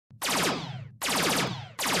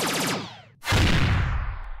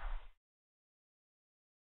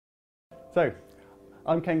So,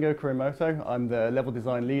 I'm Kengo Kurimoto. I'm the level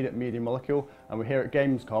design lead at Media Molecule, and we're here at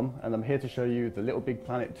GamesCom, and I'm here to show you the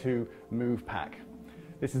LittleBigPlanet 2 Move Pack.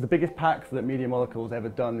 This is the biggest pack that Media Molecule has ever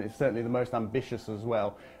done. It's certainly the most ambitious as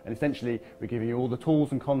well, and essentially we're giving you all the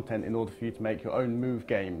tools and content in order for you to make your own Move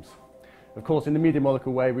games. Of course, in the Media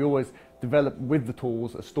Molecule way, we always develop with the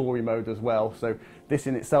tools a story mode as well. So this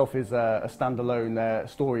in itself is a standalone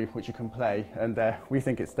story which you can play, and we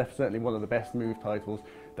think it's certainly one of the best Move titles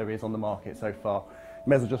there is on the market so far.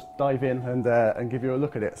 May as well just dive in and give you a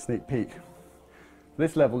look at it, a sneak peek.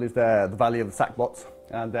 This level is the Valley of the Sackbots,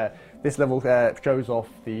 and this level shows off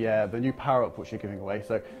the new power-up which you're giving away.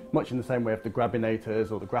 So much in the same way of the Grabinators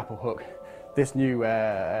or the Grapple Hook, this new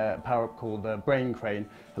power-up called the Brain Crane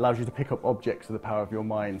allows you to pick up objects with the power of your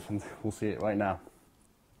mind, and we'll see it right now.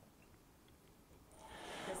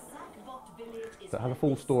 So it has a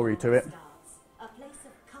full story to it. A place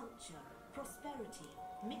of culture, prosperity,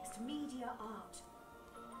 mixed media art.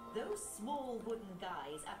 Those small wooden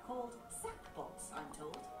guys are called sackbots, I'm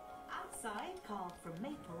told. Outside, carved from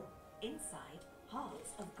maple, inside,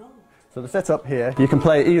 hearts of gold. So the setup here, you can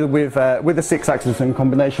play either with the 6-axis in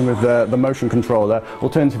combination with the motion controller.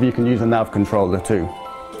 Alternatively, you can use a nav controller too.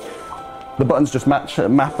 The buttons just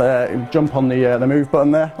jump on the move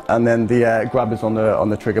button there, and then the grab is on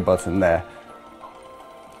the trigger button there.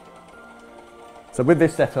 So with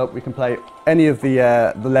this setup, we can play any of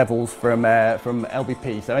the levels from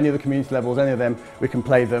LBP. So any of the community levels, any of them, we can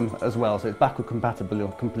play them as well. So it's backward compatible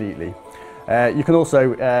completely. You can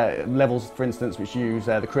also, levels for instance which use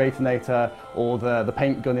the Creatornator or the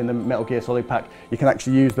paint gun in the Metal Gear Solid pack, you can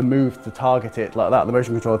actually use the move to target it like that, the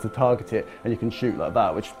motion controller to target it, and you can shoot like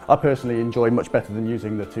that, which I personally enjoy much better than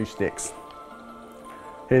using the 2 sticks.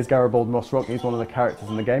 Here's Garibald Mossrock, he's one of the characters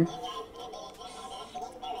in the game.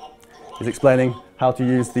 He's explaining how to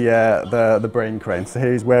use the Brain Crane. So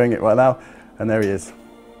here he's wearing it right now, and there he is.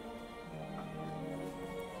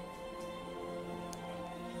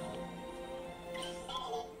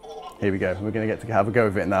 Here we go, we're going to get to have a go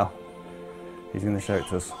of it now. He's going to show it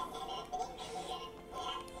to us.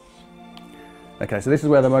 Okay, so this is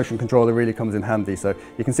where the motion controller really comes in handy. So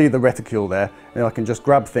you can see the reticule there, and I can just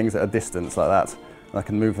grab things at a distance like that, and I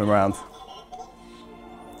can move them around.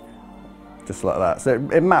 Just like that. So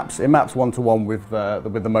it maps one-to-one with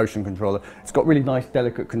the motion controller. It's got really nice,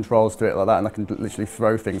 delicate controls to it like that, and I can literally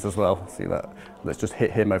throw things as well. See that? Let's just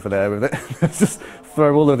hit him over there with it. Let's just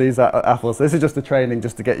throw all of these apples. This is just the training,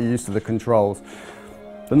 just to get you used to the controls.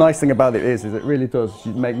 The nice thing about it is it really does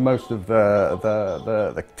make most of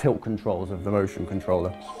the tilt controls of the motion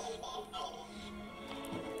controller.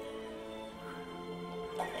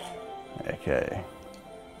 Okay.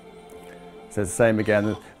 So it's the same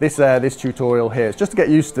again. This tutorial here, it's just to get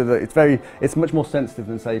used to it's much more sensitive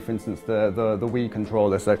than, say, for instance, the Wii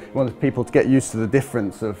controller. So we want people to get used to the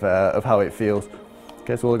difference of how it feels.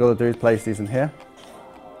 Okay, so all I've got to do is place these in here.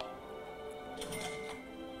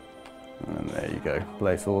 And there you go,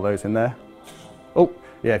 place all those in there. Oh,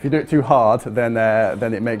 yeah, if you do it too hard, then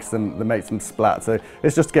it makes them splat. So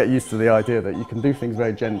it's just to get used to the idea that you can do things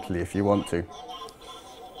very gently if you want to.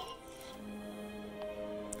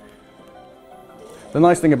 The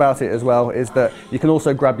nice thing about it as well is that you can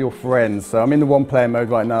also grab your friends. So I'm in the 1-player mode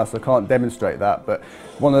right now, so I can't demonstrate that, but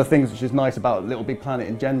one of the things which is nice about LittleBigPlanet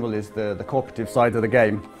in general is the cooperative side of the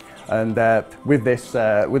game. And with this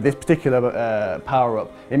particular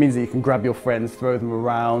power-up, it means that you can grab your friends, throw them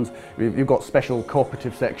around. You've got special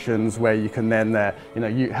cooperative sections where you can then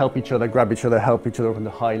you help each other, grab each other, help each other up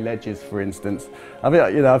into high ledges, for instance.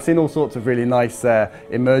 I've seen all sorts of really nice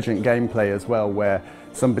emergent gameplay as well, where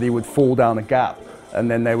somebody would fall down a gap, and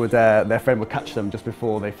then their friend would catch them just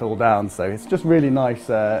before they fall down. So it's just really nice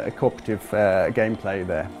cooperative gameplay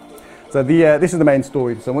there. So this is the main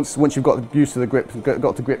story. So once you've got used to the grips,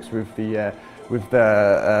 got to grips with the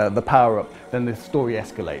power-up, then the story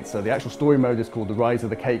escalates. So the actual story mode is called The Rise of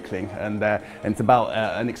the Cakeling, and it's about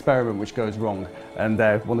an experiment which goes wrong, and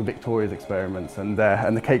one of Victoria's experiments, and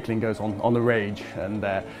the Cakeling goes on the rage, and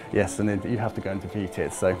yes, and then you have to go and defeat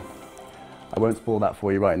it. So I won't spoil that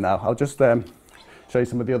for you right now. I'll just show you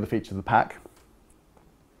some of the other features of the pack.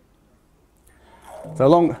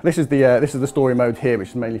 So this is the story mode here, which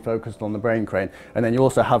is mainly focused on the Brain Crane, and then you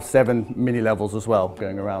also have 7 mini levels as well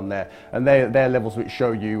going around there, and they're levels which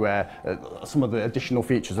show you some of the additional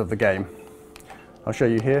features of the game. I'll show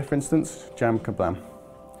you here, for instance, Jam Kablam.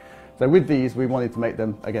 So with these, we wanted to make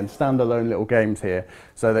them, again, standalone little games here,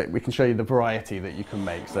 so that we can show you the variety that you can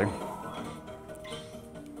make. So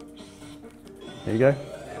there you go.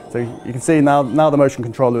 So you can see now the motion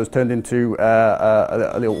controller has turned into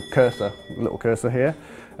a little cursor here,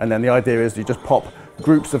 and then the idea is you just pop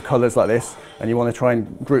groups of colours like this, and you want to try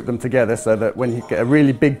and group them together so that when you get a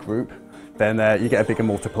really big group, then you get a bigger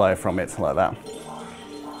multiplier from it, like that.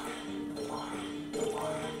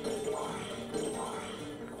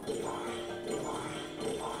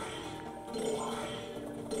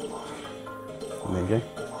 And there you go.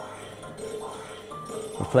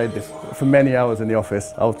 I've played this for many hours in the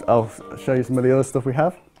office. I'll show you some of the other stuff we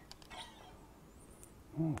have.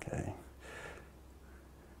 Okay.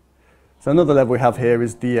 So another level we have here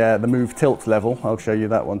is the move tilt level. I'll show you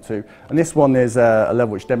that one too. And this one is a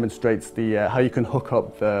level which demonstrates how you can hook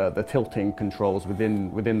up the tilting controls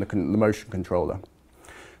within the motion controller.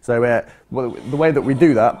 So the way that we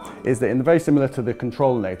do that is that very similar to the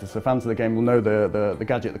Controlinator. So fans of the game will know the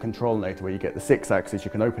gadget, the Controlinator, where you get the 6-axis, you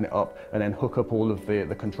can open it up and then hook up all of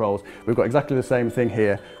the controls. We've got exactly the same thing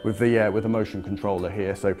here with the motion controller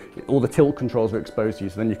here. So all the tilt controls are exposed to you,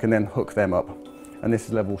 so then you can then hook them up. And this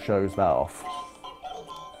level shows that off.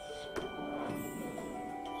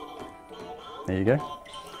 There you go.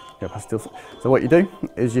 So what you do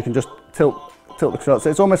is you can just tilt the controls. So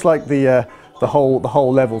it's almost like the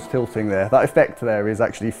whole level's tilting there. That effect there is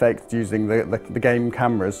actually faked using the game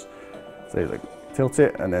cameras. So you like, tilt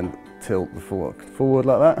it and then tilt the forward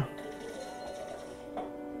like that.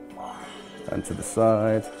 And to the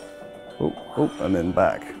side. And then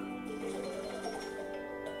back.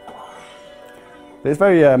 It's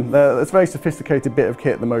a very sophisticated bit of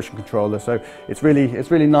kit, the motion controller. So it's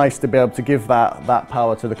really nice to be able to give that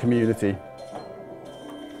power to the community.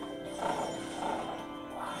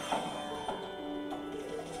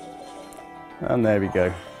 And there we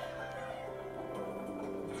go.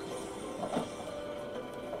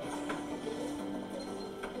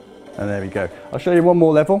 And there we go. I'll show you one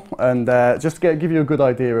more level, and just to give you a good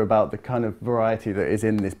idea about the kind of variety that is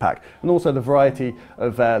in this pack, and also the variety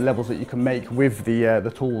of levels that you can make with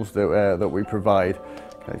the tools that we provide.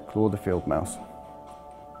 Okay, claw the field mouse.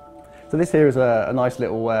 So this here is a nice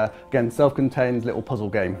little, again, self-contained little puzzle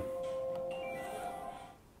game.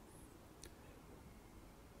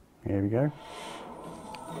 Here we go.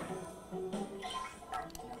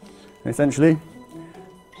 And essentially,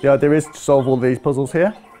 the idea is to solve all these puzzles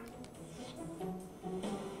here.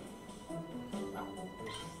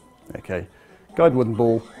 Okay, guide wooden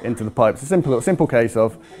ball into the pipe. It's a simple case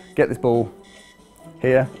of get this ball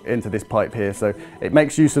here into this pipe here. So it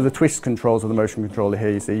makes use of the twist controls of the motion controller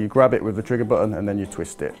here. You see, you grab it with the trigger button and then you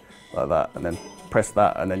twist it like that, and then press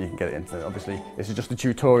that, and then you can get it into. Obviously, this is just a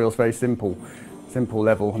tutorial. It's very simple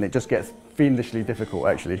level, and it just gets fiendishly difficult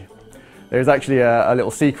actually. There's actually a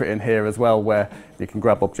little secret in here as well where you can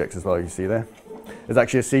grab objects as well. You see there. There's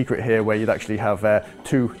actually a secret here where you'd actually have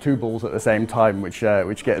two balls at the same time, which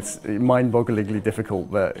gets mind-bogglingly difficult.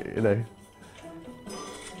 But you know,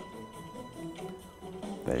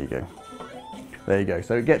 there you go. There you go.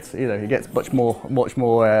 So it gets much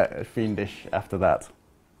more fiendish after that.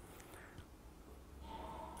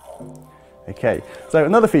 Okay, so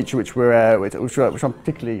another feature which I'm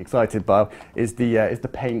particularly excited by is the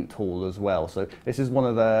paint tool as well. So this is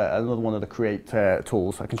another one of the create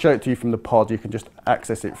tools. I can show it to you from the pod. You can just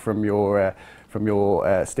access it from your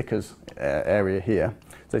stickers area here.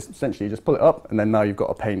 So essentially, you just pull it up, and then now you've got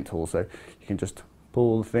a paint tool. So you can just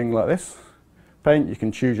pull the thing like this, paint. You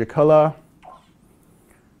can choose your color,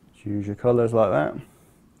 choose your colors like that.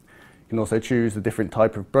 You can also choose the different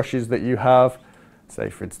type of brushes that you have. Say,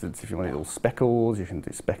 for instance, if you want little speckles, you can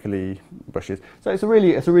do speckly brushes. So it's a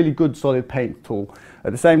really good solid paint tool.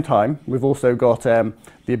 At the same time, we've also got the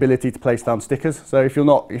ability to place down stickers. So if you're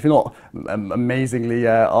not amazingly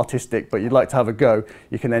artistic, but you'd like to have a go,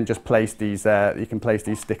 you can then just place these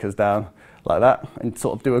stickers down like that and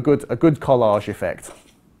sort of do a good collage effect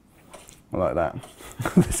like that.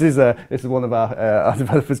 This is one of our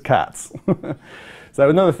developers' cats. So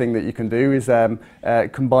another thing that you can do is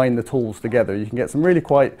combine the tools together. You can get some really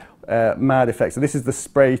quite mad effects. So this is the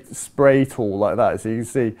spray tool like that. So you can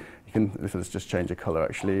see, let's just change the color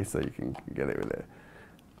actually, so you can get it with it.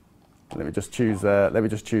 Let me just choose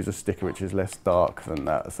a sticker which is less dark than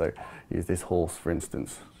that. So use this horse, for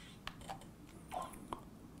instance.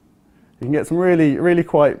 You can get some really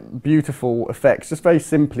quite beautiful effects just very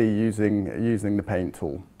simply using the paint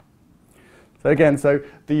tool. So again, the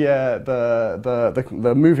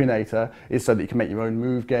Movinator is so that you can make your own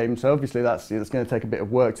move game. So obviously it's going to take a bit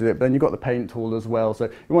of work to do it. But then you've got the paint tool as well. So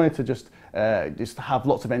you wanted to just have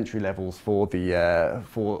lots of entry levels for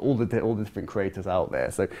all the different creators out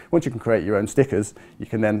there. So once you can create your own stickers, you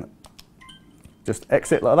can then just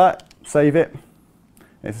exit like that, save it.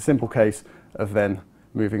 It's a simple case of then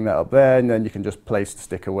moving that up there, and then you can just place the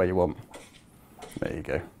sticker where you want. There you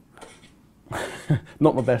go.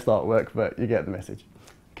 Not my best artwork, but you get the message.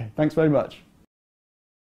 Okay, thanks very much.